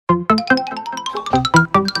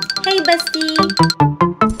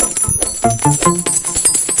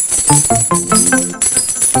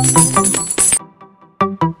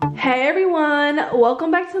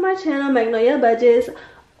my channel, Magnolia Budgets,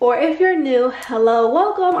 or if you're new, hello,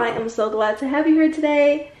 welcome. I am so glad to have you here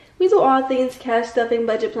today. We do all things cash stuffing,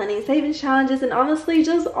 budget planning, savings challenges, and honestly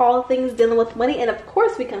just all things dealing with money, and of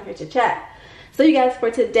course we come here to chat. So you guys,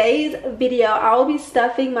 for today's video, I will be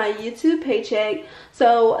stuffing my YouTube paycheck.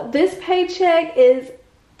 So this paycheck is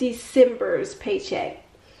December's paycheck,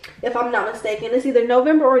 if I'm not mistaken. It's either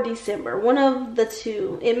November or December, one of the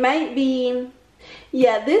two. It might be,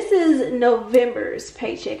 yeah, this is November's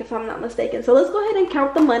paycheck if I'm not mistaken. So let's go ahead and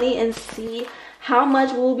count the money and see how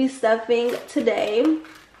much we'll be stuffing today.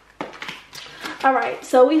 All right,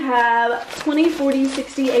 so we have 20, 40,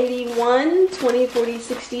 60, 81, 20, 40,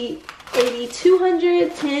 60, 80,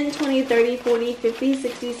 200, 10, 20, 30, 40, 50,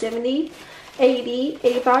 60, 70, 80,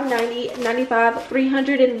 85, 90, 95,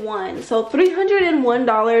 301. So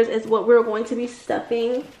 $301 is what we're going to be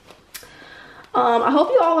stuffing. I hope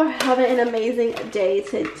you all are having an amazing day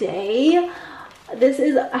today.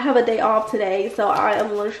 I have a day off today, so I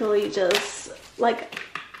am literally just like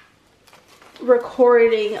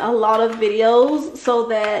recording a lot of videos so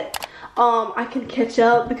that I can catch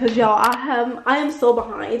up, because y'all, I am so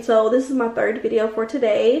behind. So this is my third video for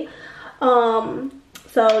today.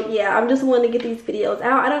 So yeah, I'm just wanting to get these videos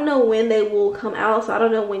out. I don't know when they will come out, so I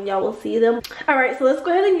don't know when y'all will see them. All right, so let's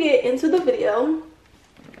go ahead and get into the video.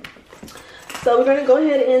 So we're gonna go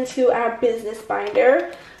ahead into our business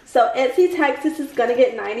binder. So Etsy taxes is gonna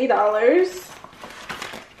get $90.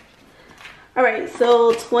 All right,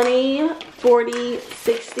 so 20, 40,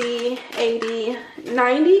 60, 80,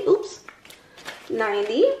 90, oops,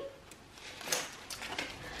 90.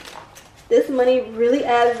 This money really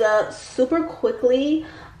adds up super quickly.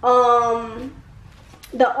 The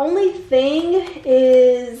only thing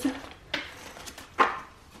is,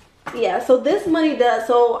 yeah, so this money does,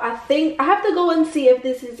 so I think I have to go and see if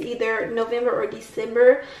this is either November or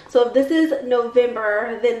December. So if this is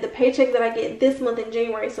November, then the paycheck that I get this month in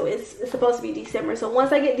January, so it's supposed to be December. So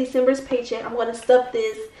once I get December's paycheck, I'm going to stuff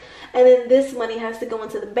this, and then this money has to go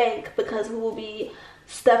into the bank because we will be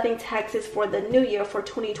stuffing taxes for the new year, for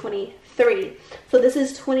 2023. So this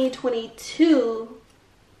is 2022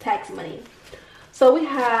 tax money. So we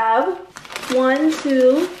have 1,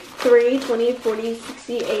 2, 3, 20, 40,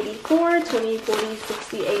 60, 84, 20, 40,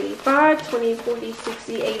 60, 85, 20, 40,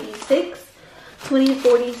 60, 86, 20,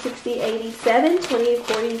 40, 60, 87, 20,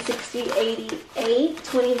 40, 60, 88,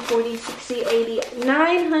 20, 40, 60, 80,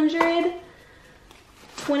 900,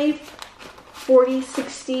 20, 40,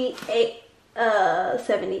 60,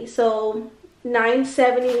 70. So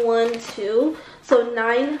 971 too. So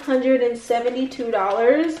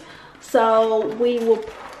 $972. So we will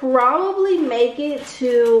probably make it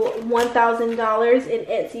to $1,000 in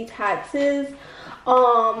Etsy taxes.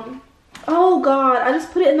 Oh god, I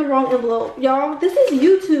just put it in the wrong envelope, y'all. This is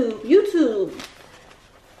YouTube.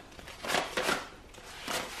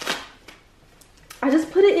 I just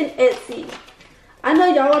put it in Etsy. I know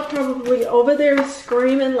y'all are probably over there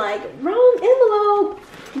screaming like, wrong envelope,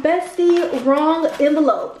 bestie, wrong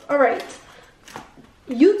envelope. All right,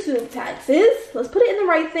 YouTube taxes. Let's put it in the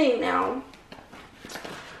right thing now.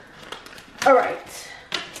 All right,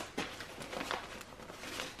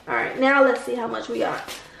 now let's see how much we got.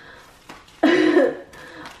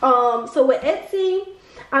 So with Etsy,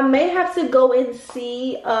 I may have to go and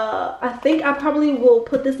see. I think I probably will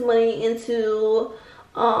put this money into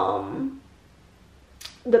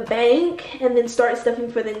the bank and then start stuffing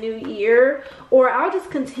for the new year, or I'll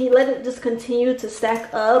just let it just continue to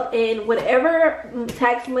stack up, and whatever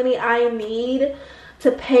tax money I need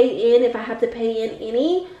to pay in, if I have to pay in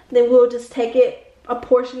any, then we'll just take a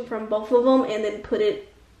portion from both of them and then put it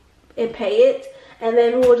and pay it, and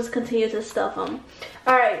then we'll just continue to stuff them.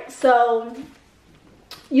 All right, so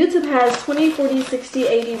YouTube has 20, 40, 60,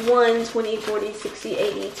 81, 20, 40, 60,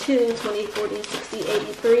 82, 20, 40, 60,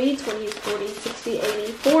 83, 20, 40, 60,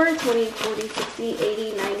 84, 20, 40, 60,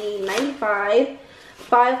 80, 90, 95,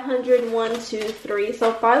 500, 1, 2, 3.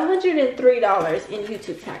 So $503 in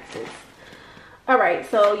YouTube taxes. All right,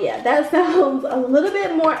 so yeah, that sounds a little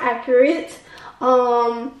bit more accurate.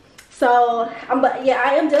 But yeah,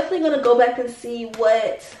 I am definitely gonna go back and see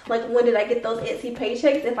when did I get those Etsy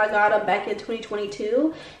paychecks, if I got them back in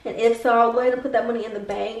 2022, and if so, I'll go ahead and put that money in the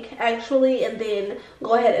bank actually, and then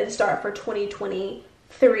go ahead and start for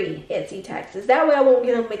 2023 Etsy taxes. That way I won't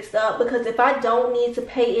get them mixed up, because if I don't need to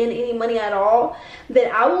pay in any money at all, then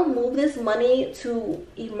I will move this money to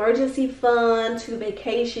emergency fund, to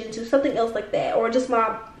vacation, to something else like that, or just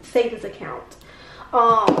my savings account.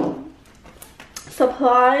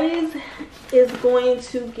 Supplies is going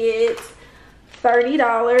to get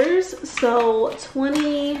 $30, so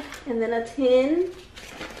 20 and then a 10,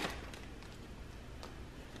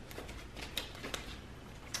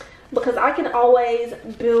 because I can always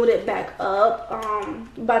build it back up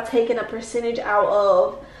by taking a percentage out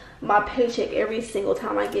of my paycheck every single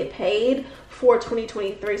time I get paid for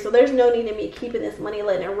 2023. So there's no need in me keeping this money,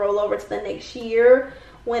 letting it roll over to the next year,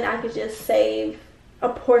 when I could just save a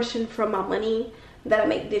portion from my money that I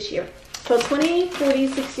make this year. So 20, 40,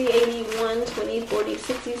 60, 80, 120, 40,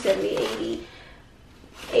 60, 70, 80,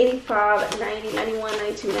 85, 90, 91,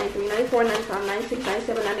 92, 93, 94, 95, 96,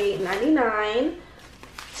 97, 98, 99,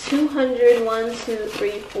 200, 1, 2,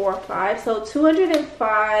 3, 4, 5. So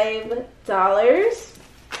 $205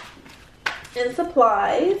 in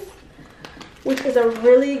supplies, which is a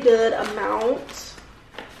really good amount.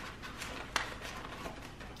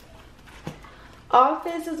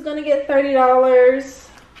 Office is gonna get $30,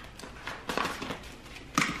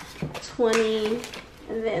 20,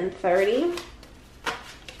 and then 30.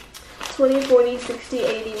 20, 40, 60,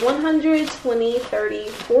 80, 100, 20, 30,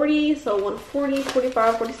 40. So 140,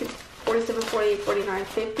 45, 46, 47, 48, 49,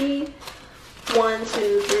 50. 1,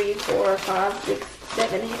 2, 3, 4, 5, 6,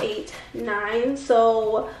 7, 8, 9.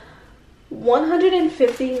 So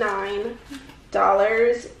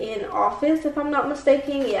 $159 in office, if I'm not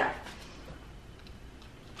mistaken. Yeah.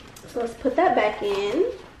 So let's put that back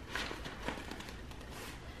in.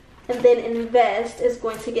 And then invest is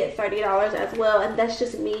going to get $30 as well, and that's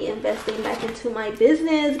just me investing back into my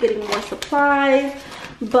business, getting more supplies.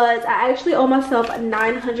 But I actually owe myself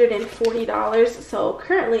 $940, so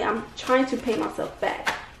currently I'm trying to pay myself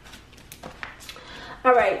back.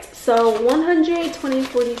 All right, so 100, 20,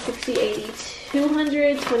 40, 60, 80,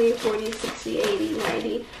 200, 20, 40, 60, 80,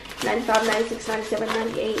 90, 95, 96, 97,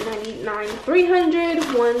 98, 99, 300,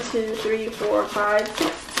 1, 2, 3, 4, 5,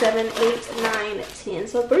 6, 7, 8, 9, 10.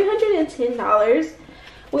 So $310.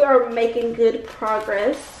 We are making good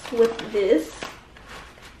progress with this.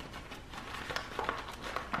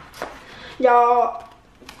 Y'all,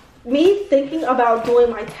 me thinking about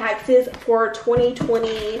doing my taxes for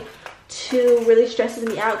 2022 really stresses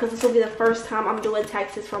me out, because this will be the first time I'm doing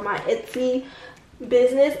taxes for my Etsy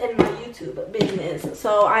business and my YouTube business.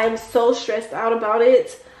 So I am so stressed out about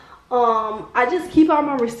it. I just keep all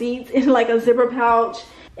my receipts in like a zipper pouch,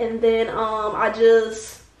 and then I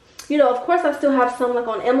just, you know, of course I still have some like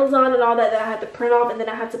on Amazon and all that I have to print off, and then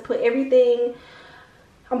I have to put everything,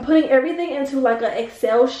 I'm putting everything into like an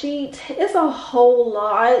Excel sheet. It's a whole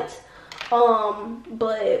lot.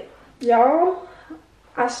 But y'all,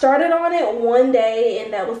 I started on it one day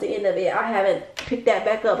and that was the end of it. I haven't picked that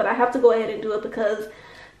back up, but I have to go ahead and do it because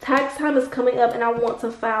tax time is coming up and I want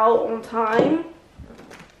to file on time.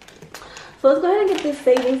 So let's go ahead and get this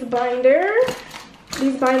savings binder.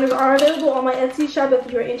 These binders are available on my Etsy shop if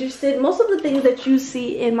you're interested. Most of the things that you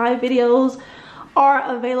see in my videos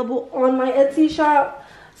are available on my Etsy shop.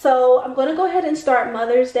 So I'm going to go ahead and start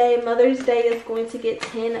Mother's Day. Mother's Day is going to get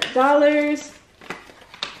 $10.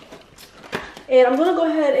 And I'm going to go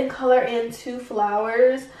ahead and color in 2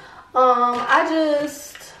 flowers. I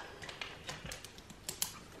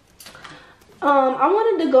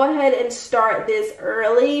wanted to go ahead and start this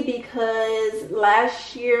early because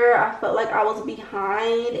last year I felt like I was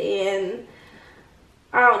behind, and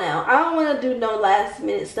I don't know. I don't want to do no last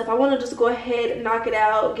minute stuff. I want to just go ahead and knock it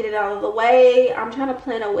out, get it out of the way. I'm trying to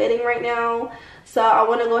plan a wedding right now. So I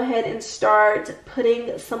want to go ahead and start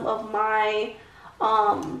putting some of my,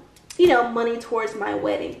 you know, money towards my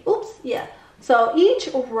wedding. Oops, yeah. So each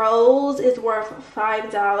rose is worth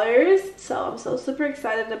 $5. So I'm so super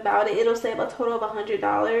excited about it. It'll save a total of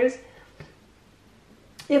 $100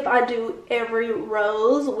 if I do every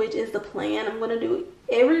rose, which is the plan. I'm going to do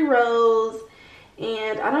every rose.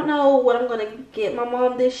 And I don't know what I'm going to get my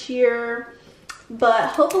mom this year, but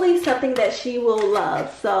hopefully something that she will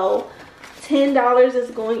love. So $10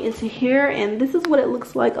 is going into here, and this is what it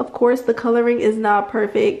looks like. Of course, the coloring is not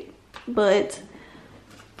perfect, but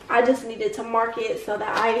I just needed to mark it so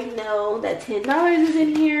that I know that $10 is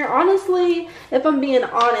in here. Honestly, if I'm being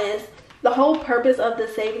honest, the whole purpose of the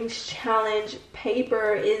savings challenge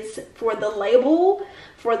paper is for the label,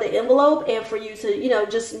 for the envelope, and for you to, you know,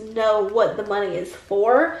 just know what the money is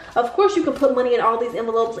for. Of course, you can put money in all these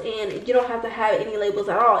envelopes and you don't have to have any labels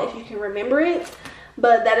at all if you can remember it,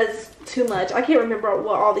 but that is too much. I can't remember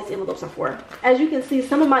what all these envelopes are for. As you can see,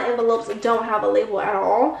 some of my envelopes don't have a label at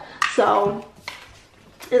all. So,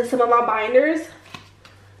 in some of my binders.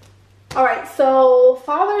 All right, so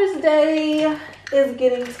Father's Day is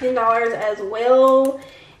getting $10 as well.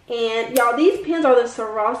 And y'all, these pens are the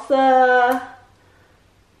Sarasa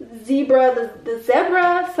Zebra, the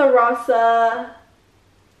Zebra Sarasa.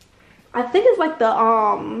 I think it's like the,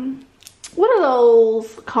 what are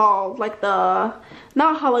those called? Like the,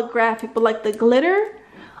 not holographic, but like the glitter.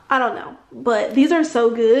 I don't know, but these are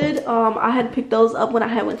so good. I had picked those up when I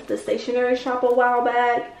had went to the stationery shop a while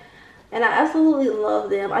back, and I absolutely love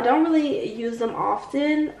them. I don't really use them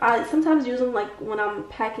often. I sometimes use them like when I'm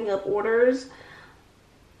packing up orders,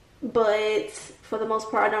 but for the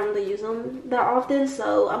most part I don't really use them that often.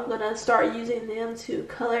 So I'm gonna start using them to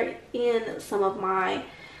color in some of my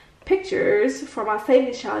pictures for my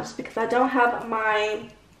savings challenges, because I don't have my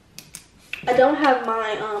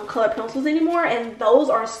color pencils anymore, and those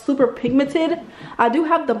are super pigmented. I do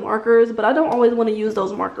have the markers, but I don't always want to use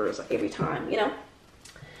those markers every time, you know.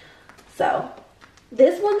 So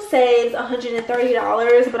this one saves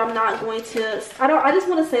 $130, but I'm not going to. I just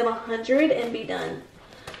want to save $100 and be done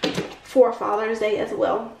for Father's Day as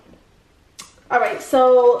well. All right,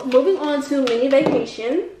 so moving on to mini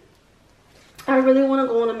vacation. I really want to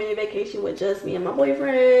go on a mini vacation with just me and my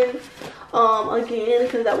boyfriend again,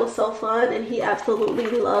 because that was so fun and he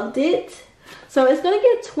absolutely loved it. So it's gonna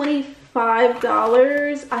get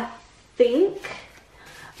 $25, I think,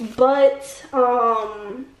 but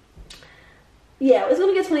yeah, it's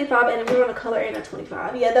gonna get $25 and we're gonna color in at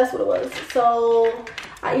 $25. Yeah, that's what it was. So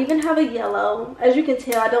I even have a yellow. As you can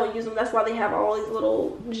tell, I don't use them. That's why they have all these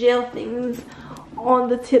little gel things on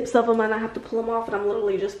the tips of them, and I have to pull them off, and I'm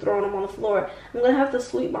literally just throwing them on the floor. I'm gonna have to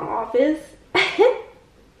sweep my office.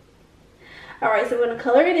 All right, so we're gonna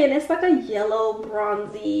color it in. It's like a yellow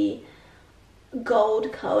bronzy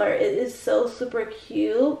gold color. It is so super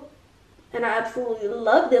cute, and I absolutely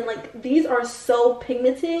love them. Like, these are so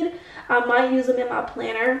pigmented. I might use them in my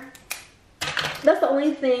planner. That's the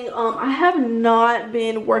only thing. I have not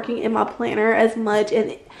been working in my planner as much,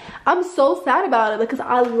 and I'm so sad about it because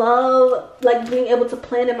I love like being able to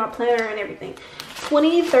plan in my planner and everything.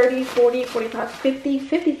 20, 30, 40, 45, 50,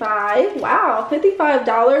 55. Wow,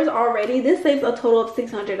 $55 already. This saves a total of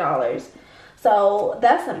 $600. So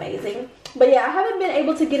that's amazing. But yeah, I haven't been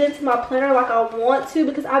able to get into my planner like I want to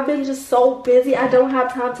because I've been just so busy. I don't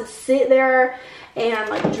have time to sit there and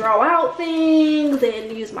like draw out things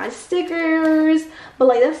and use my stickers. But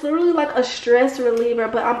like, that's literally like a stress reliever.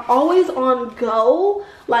 But I'm always on go.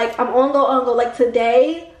 Like, I'm on go. Like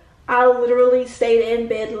today, I literally stayed in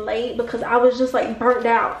bed late because I was just like burnt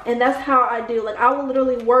out. And that's how I do. Like, I will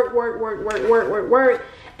literally work.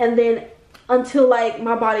 And then until like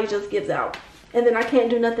my body just gives out. And then I can't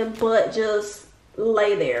do nothing but just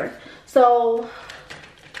lay there. So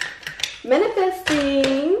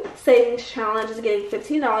manifesting savings challenge is getting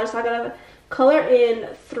 $15. So I gotta color in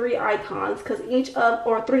 3 icons because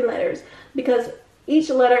or 3 letters, because each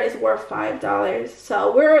letter is worth $5.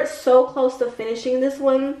 So we're so close to finishing this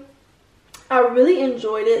one. I really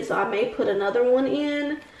enjoyed it, so I may put another one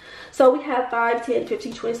in. So we have 5, 10,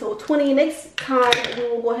 15, 20, so 20. Next time we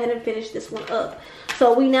will go ahead and finish this one up.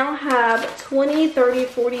 So we now have 20, 30,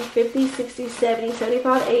 40, 50, 60, 70,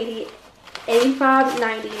 75, 80, 85,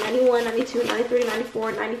 90, 91, 92, 93,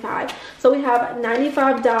 94, 95. So we have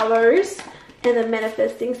 $95 in the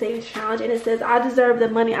manifesting savings challenge, and it says I deserve the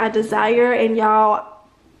money I desire. And y'all,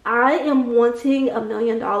 I am wanting $1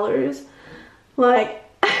 million. Like,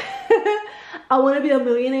 I want to be a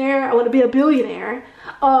millionaire. I want to be a billionaire.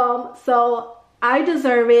 So I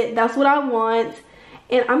deserve it. That's what I want,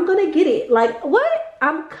 and I'm gonna get it. Like, what?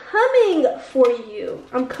 I'm coming for you.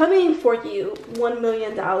 I'm coming for you. $1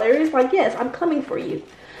 million. Like, yes, I'm coming for you.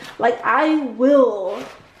 Like, I will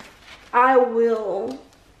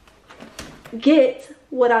get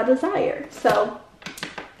what I desire. So,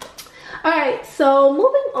 all right, so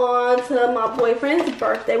moving on to my boyfriend's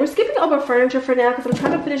birthday. We're skipping over furniture for now because I'm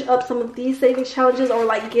trying to finish up some of these savings challenges, or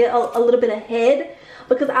like get a little bit ahead,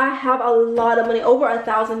 because I have a lot of money, over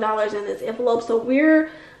 $1,000 in this envelope. So we're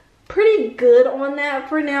pretty good on that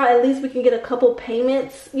for now. At least we can get a couple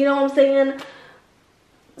payments, you know what I'm saying,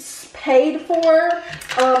 paid for.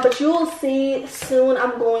 But you'll see soon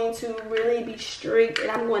I'm going to really be strict, and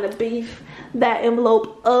I'm going to beef that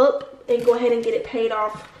envelope up and go ahead and get it paid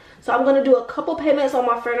off. So I'm going to do a couple payments on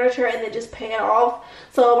my furniture and then just pay it off.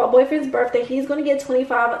 So my boyfriend's birthday, he's going to get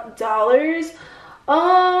 $25.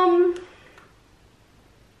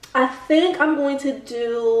 I think I'm going to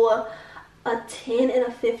do a 10 and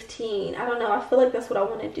a 15. I don't know. I feel like that's what I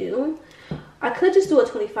want to do. I could just do a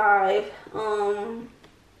 25.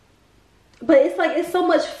 But it's like, it's so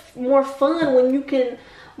much more fun when you can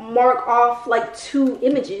mark off like 2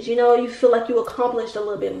 images, you know. You feel like you accomplished a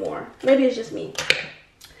little bit more. Maybe it's just me.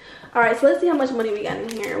 All right, so let's see how much money we got in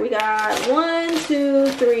here. We got 1, 2,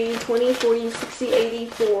 3, 20, 40, 60, 80,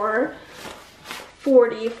 4,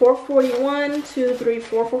 40, 441, 2, 3, 4,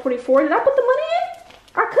 444. Did I put the money in?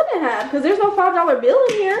 I couldn't have, because there's no $5 bill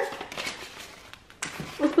in here.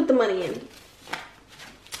 Let's put the money in.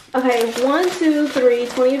 Okay, 1, 2, 3,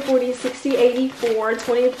 20, 40, 60, 84,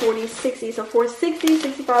 20, 40, 60. So 460,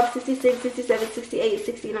 65, 66, 67, 68,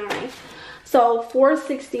 69. So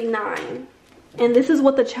 469. And this is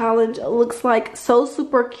what the challenge looks like. So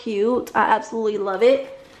super cute. I absolutely love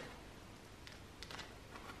it.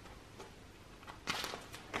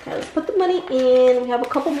 Okay, let's put the money in. We have a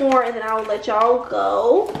couple more and then I'll let y'all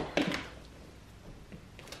go.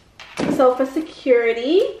 So for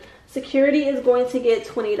security is going to get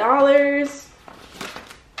 $20.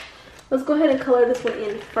 Let's go ahead and color this one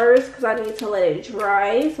in first because I need to let it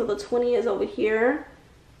dry. So the 20 is over here.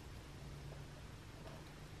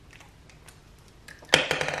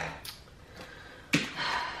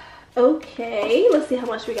 Okay, let's see how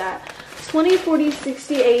much we got. 20, 40,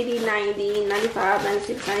 60, 80, 90, 95,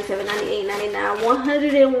 96, 97, 98, 99,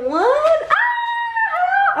 101.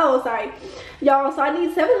 Oh, sorry. Y'all, so I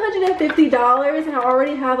need $750 and I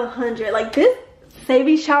already have 100. Like, this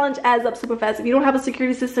savings challenge adds up super fast. If you don't have a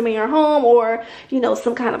security system in your home or, you know,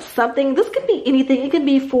 some kind of something, this could be anything. It could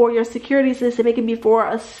be for your security system. It could be for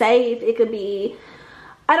a safe. It could be,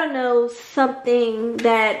 I don't know, something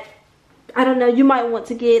that, I don't know, you might want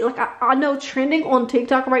to get. Like, I know trending on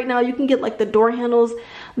TikTok right now, you can get like the door handles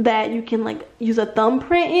that you can like use a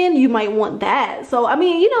thumbprint in. You might want that. So I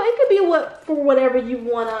mean, you know, it could be for whatever you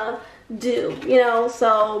want to do, you know.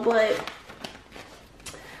 So, but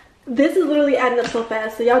this is literally adding up so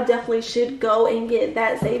fast, so y'all definitely should go and get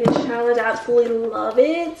that savings challenge. I absolutely love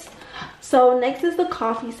it. So next is the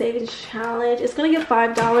coffee savings challenge. It's gonna get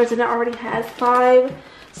 $5 and it already has 5.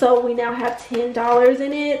 So we now have $10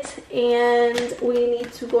 in it and we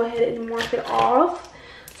need to go ahead and mark it off.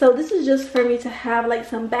 So this is just for me to have like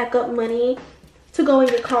some backup money to go and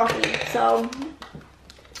get coffee. So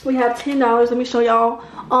we have $10. Let me show y'all.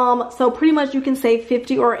 So pretty much you can save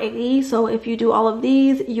 50 or 80. So if you do all of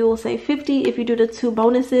these, you will save 50. If you do the 2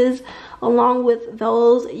 bonuses along with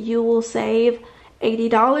those, you will save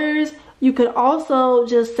 $80. You could also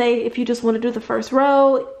just say, if you just want to do the first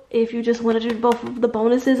row, if you just want to do both of the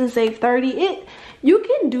bonuses and save 30, you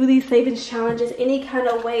can do these savings challenges any kind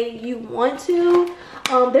of way you want to.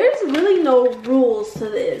 There's really no rules to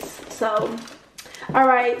this. So all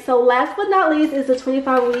right, so last but not least is the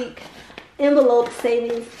 25-week envelope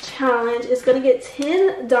savings challenge. It's gonna get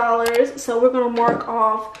 $10, so we're gonna mark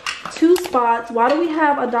off 2 spots. Why do we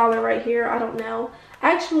have $1 right here? I don't know.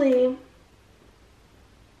 Actually,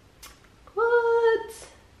 what?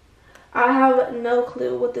 I have no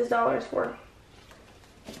clue what this dollar is for.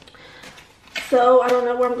 So I don't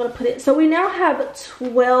know where I'm gonna put it. So we now have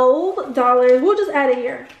 $12. We'll just add it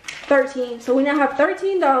here. 13. So we now have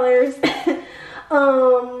 $13.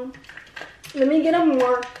 Let me get a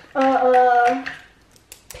mark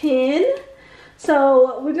pen.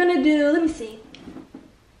 So we're gonna do, let me see.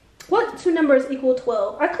 What 2 numbers equal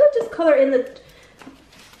 12? I could just color in the,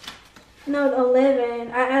 no,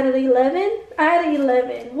 11. I added 11. I added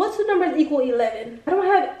 11. What 2 numbers equal 11? I don't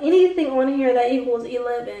have anything on here that equals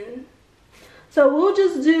 11. So we'll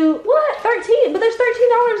just do, what? 13, but there's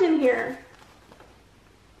 $13 in here.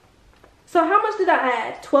 So how much did I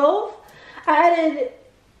add? 12? I added,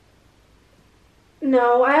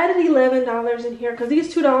 no, I added $11 in here because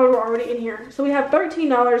these $2 were already in here. So we have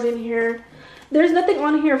 $13 in here. There's nothing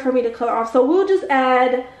on here for me to color off. So we'll just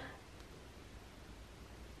add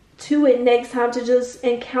to it next time to just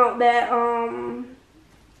and count that,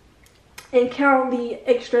 and count the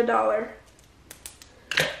extra $1.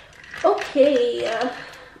 Okay, I'm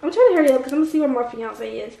trying to hurry up because I'm gonna see where my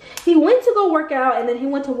fiance is. He went to go work out and then he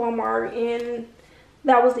went to Walmart and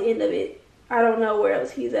that was the end of it. I don't know where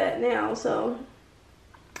else he's at now, so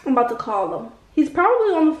I'm about to call him. He's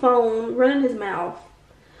probably on the phone running his mouth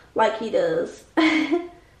like he does.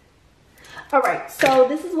 All right, so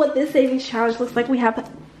this is what this savings challenge looks like. We have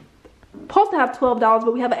supposed to have $12,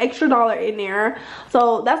 but we have an extra $1 in there,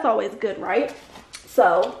 so that's always good, right?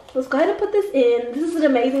 So let's go ahead and put this in. This is an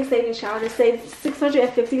amazing savings challenge. It saves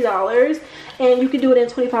 $650 and you can do it in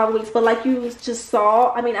 25 weeks. But like you just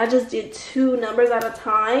saw, I mean, I just did 2 numbers at a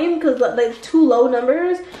time because there's 2 low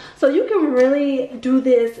numbers. So you can really do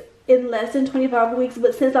this in less than 25 weeks.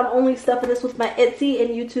 But since I'm only stuffing this with my Etsy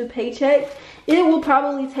and YouTube Paycheck, it will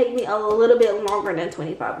probably take me a little bit longer than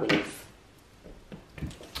 25 weeks.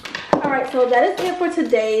 Alright, so that is it for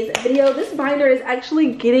today's video. This binder is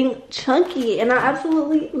actually getting chunky and I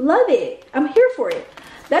absolutely love it. I'm here for it.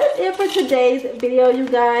 That is it for today's video, you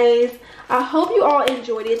guys. I hope you all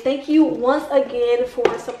enjoyed it. Thank you once again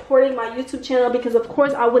for supporting my YouTube channel because of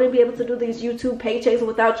course I wouldn't be able to do these YouTube paychecks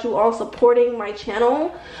without you all supporting my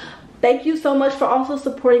channel. Thank you so much for also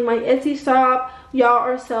supporting my Etsy shop. Y'all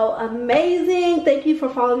are so amazing. Thank you for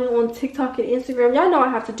following me on TikTok and Instagram. Y'all know I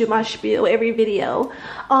have to do my spiel every video.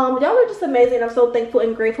 Y'all are just amazing. I'm so thankful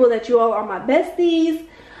and grateful that you all are my besties.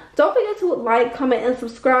 Don't forget to like, comment, and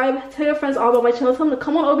subscribe. Tell your friends all about my channel. Tell them to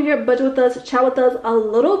come on over here, budget with us, chat with us a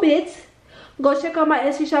little bit. Go check out my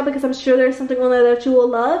Etsy shop because I'm sure there's something on there that you will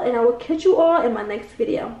love. And I will catch you all in my next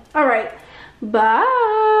video. Alright, bye.